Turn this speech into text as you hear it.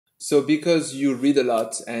So because you read a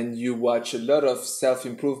lot and you watch a lot of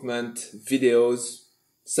self-improvement videos,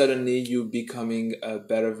 suddenly you becoming a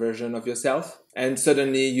better version of yourself and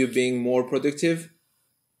suddenly you being more productive.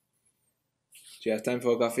 Do you have time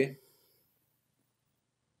for a coffee?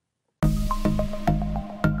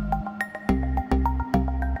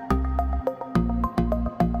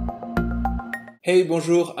 Hey,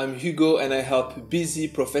 bonjour, I'm Hugo and I help busy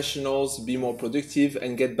professionals be more productive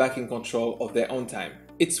and get back in control of their own time.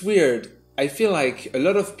 It's weird. I feel like a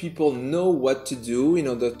lot of people know what to do in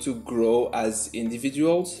order to grow as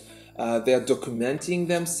individuals. They are documenting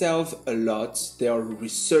themselves a lot. They are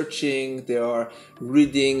researching, they are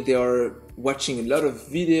reading, they are watching a lot of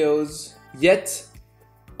videos. Yet,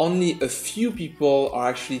 only a few people are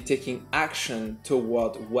actually taking action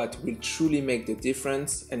toward what will truly make the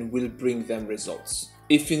difference and will bring them results.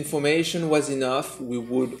 If information was enough, we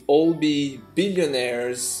would all be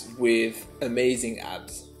billionaires with amazing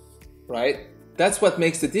abs, right? That's what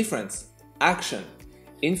makes the difference. Action.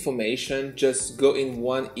 Information just go in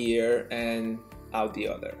one ear and out the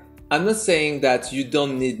other. I'm not saying that you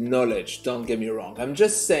don't need knowledge, don't get me wrong. I'm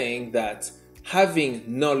just saying that having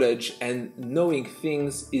knowledge and knowing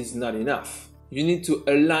things is not enough. You need to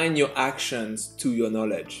align your actions to your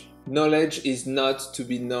knowledge. Knowledge is not to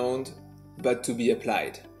be known, but to be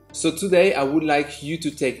applied. So today I would like you to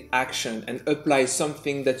take action and apply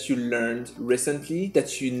something that you learned recently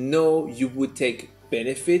that you know you would take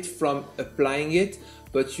benefit from applying it,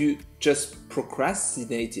 but you just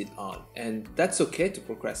procrastinated on. And that's okay to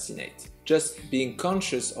procrastinate. Just being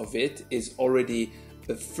conscious of it is already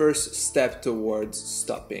the first step towards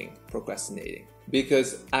stopping procrastinating.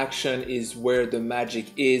 Because action is where the magic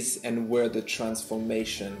is and where the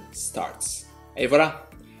transformation starts. Et voilà!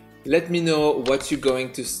 Let me know what you're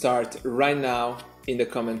going to start right now in the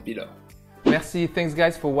comment below. Merci, thanks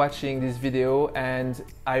guys for watching this video, and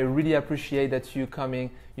I really appreciate that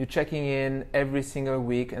you're checking in every single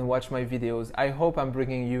week and watch my videos. I hope I'm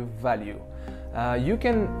bringing you value. You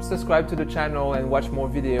can subscribe to the channel and watch more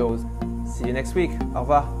videos. See you next week. Au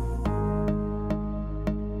revoir.